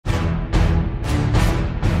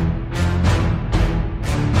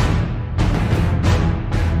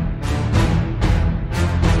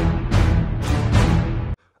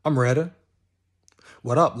I'm ready.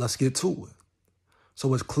 What up? Let's get to it.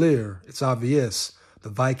 So it's clear, it's obvious, the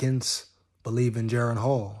Vikings believe in Jaren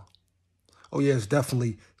Hall. Oh yeah, it's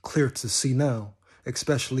definitely clear to see now,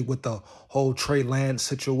 especially with the whole Trey Lance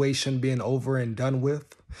situation being over and done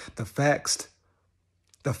with. The fact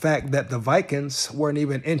that the Vikings weren't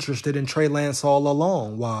even interested in Trey Lance all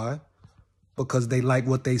along. Why? Because they like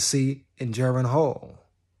what they see in Jaren Hall.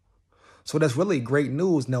 So that's really great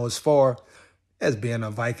news. Now, as far as being a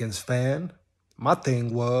Vikings fan, my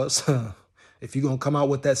thing was, if you're going to come out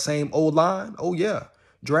with that same old line, oh yeah,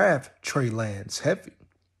 draft Trey Lance heavy.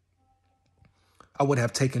 I would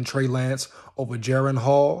have taken Trey Lance over Jaren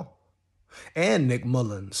Hall and Nick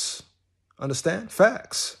Mullins. Understand?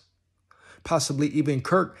 Facts. Possibly even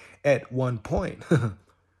Kirk at one point.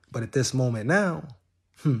 But at this moment now,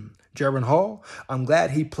 Jaren Hall, I'm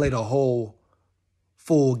glad he played a whole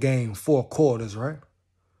full game, 4 quarters, right?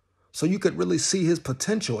 So you could really see his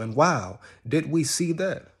potential. And wow, did we see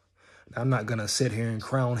that? I'm not going to sit here and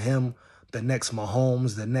crown him the next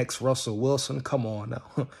Mahomes, the next Russell Wilson. Come on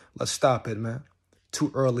now. Let's stop it, man. Too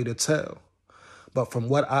early to tell. But from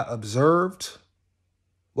what I observed,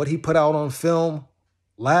 what he put out on film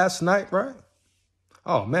last night, right?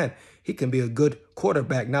 Oh, man, he can be a good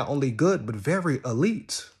quarterback. Not only good, but very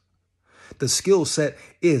elite. The skill set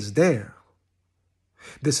is there.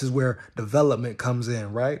 This is where development comes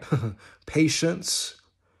in, right? Patience,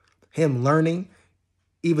 him learning,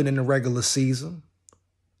 even in the regular season.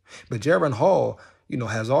 But Jaren Hall,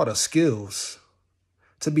 has all the skills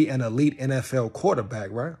to be an elite NFL quarterback,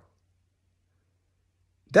 right?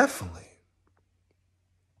 Definitely.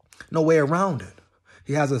 No way around it.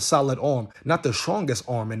 He has a solid arm. Not the strongest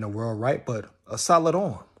arm in the world, right? But a solid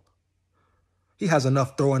arm. He has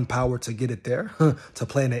enough throwing power to get it there, to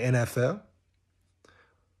play in the NFL.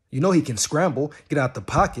 He can scramble, get out the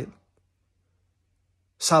pocket.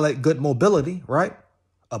 Solid, good mobility, right?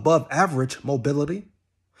 Above average mobility.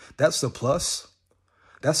 That's a plus.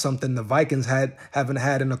 That's something the Vikings haven't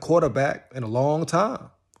had in a quarterback in a long time.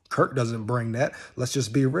 Kirk doesn't bring that. Let's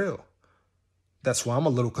just be real. That's why I'm a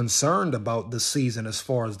little concerned about this season as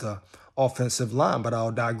far as the offensive line, but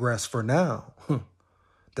I'll digress for now.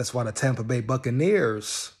 That's why the Tampa Bay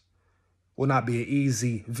Buccaneers will not be an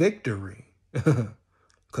easy victory.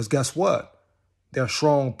 Because guess what? Their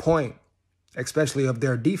strong point, especially of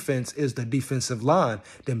their defense, is the defensive line.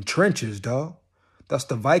 Them trenches, dog. That's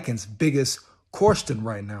the Vikings' biggest question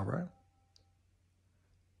right now, right?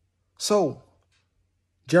 So,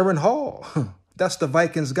 Jaren Hall, that's the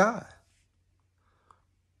Vikings guy.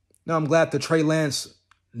 Now, I'm glad the Trey Lance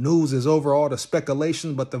news is over, all the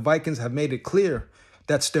speculation, but the Vikings have made it clear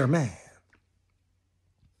that's their man.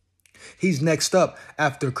 He's next up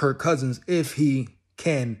after Kirk Cousins, if he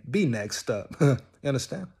can be next up. You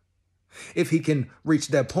understand? If he can reach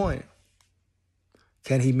that point.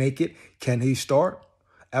 Can he make it? Can he start?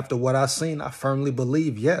 After what I've seen, I firmly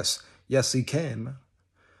believe yes. Yes, he can, man.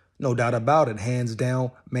 No doubt about it. Hands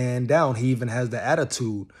down, man down. He even has the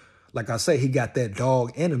attitude. Like I say, he got that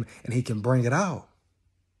dog in him and he can bring it out.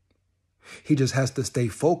 He just has to stay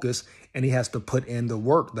focused and he has to put in the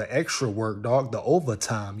work, the extra work, dog, the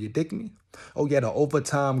overtime. You dig me? Oh, yeah, the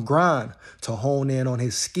overtime grind to hone in on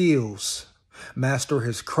his skills, master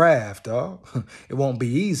his craft, dog. It won't be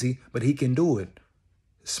easy, but he can do it.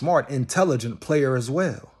 Smart, intelligent player as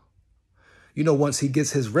well. Once he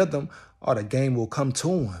gets his rhythm, the game will come to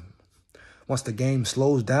him. Once the game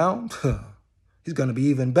slows down, he's going to be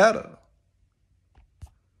even better.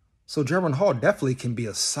 So Jaren Hall definitely can be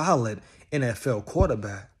a solid NFL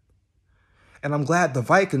quarterback. And I'm glad the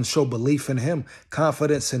Vikings show belief in him,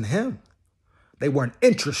 confidence in him. They weren't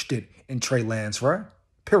interested in Trey Lance, right?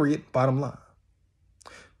 Period. Bottom line.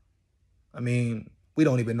 I mean, we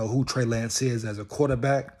don't even know who Trey Lance is as a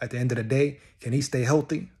quarterback. At the end of the day, can he stay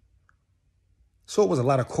healthy? So it was a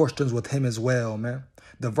lot of questions with him as well, man.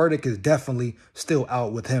 The verdict is definitely still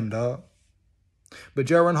out with him, dog. But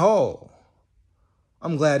Jaren Hall,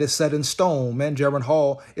 I'm glad it's set in stone, man. Jaren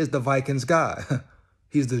Hall is the Vikings guy.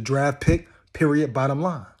 He's the draft pick, period, bottom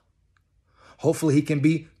line. Hopefully he can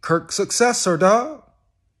be Kirk's successor, dog.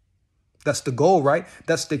 That's the goal, right?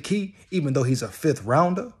 That's the key, even though he's a 5th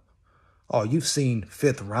rounder. Oh, you've seen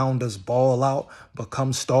 5th rounders ball out,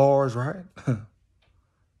 become stars, right?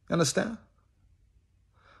 Understand?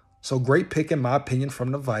 So great pick, in my opinion,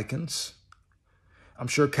 from the Vikings. I'm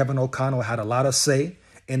sure Kevin O'Connell had a lot of say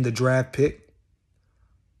in the draft pick.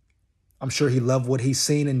 I'm sure he loved what he's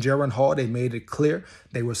seen in Jaren Hall. They made it clear.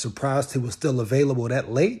 They were surprised he was still available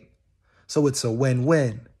that late. So it's a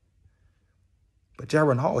win-win. But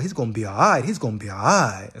Jaren Hall, he's going to be all right. He's going to be all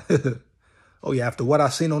right. Oh, yeah, after what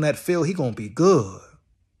I've seen on that field, he's going to be good.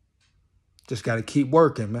 Just got to keep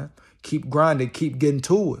working, man. Keep grinding, keep getting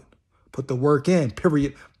to it. Put the work in,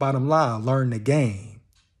 period. Bottom line, learn the game.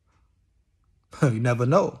 You never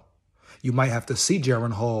know. You might have to see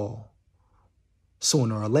Jaren Hall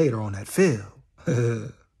sooner or later on that field.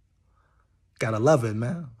 Gotta love it,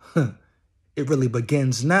 man. It really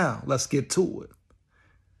begins now. Let's get to it.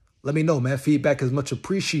 Let me know, man. Feedback is much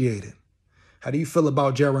appreciated. How do you feel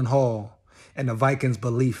about Jaren Hall and the Vikings'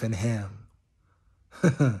 belief in him?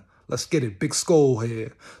 Let's get it. Big Skol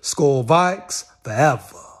here. Skol Vikes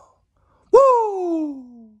forever.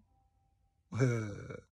 Woo!